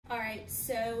right,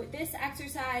 so this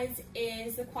exercise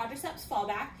is the quadriceps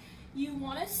fallback. You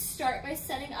want to start by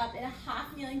setting up in a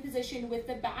half kneeling position with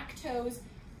the back toes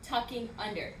tucking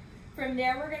under. From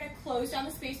there, we're going to close down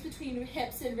the space between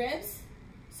hips and ribs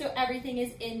so everything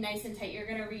is in nice and tight. You're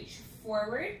going to reach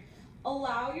forward.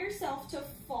 Allow yourself to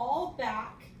fall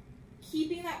back,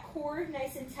 keeping that core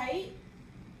nice and tight.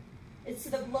 It's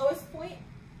to the lowest point,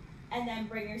 and then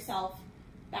bring yourself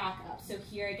back up. So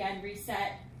here again,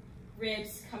 reset,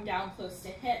 ribs come down close to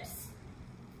hips,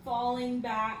 falling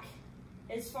back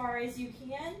as far as you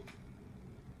can,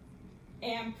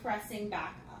 and pressing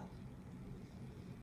back up.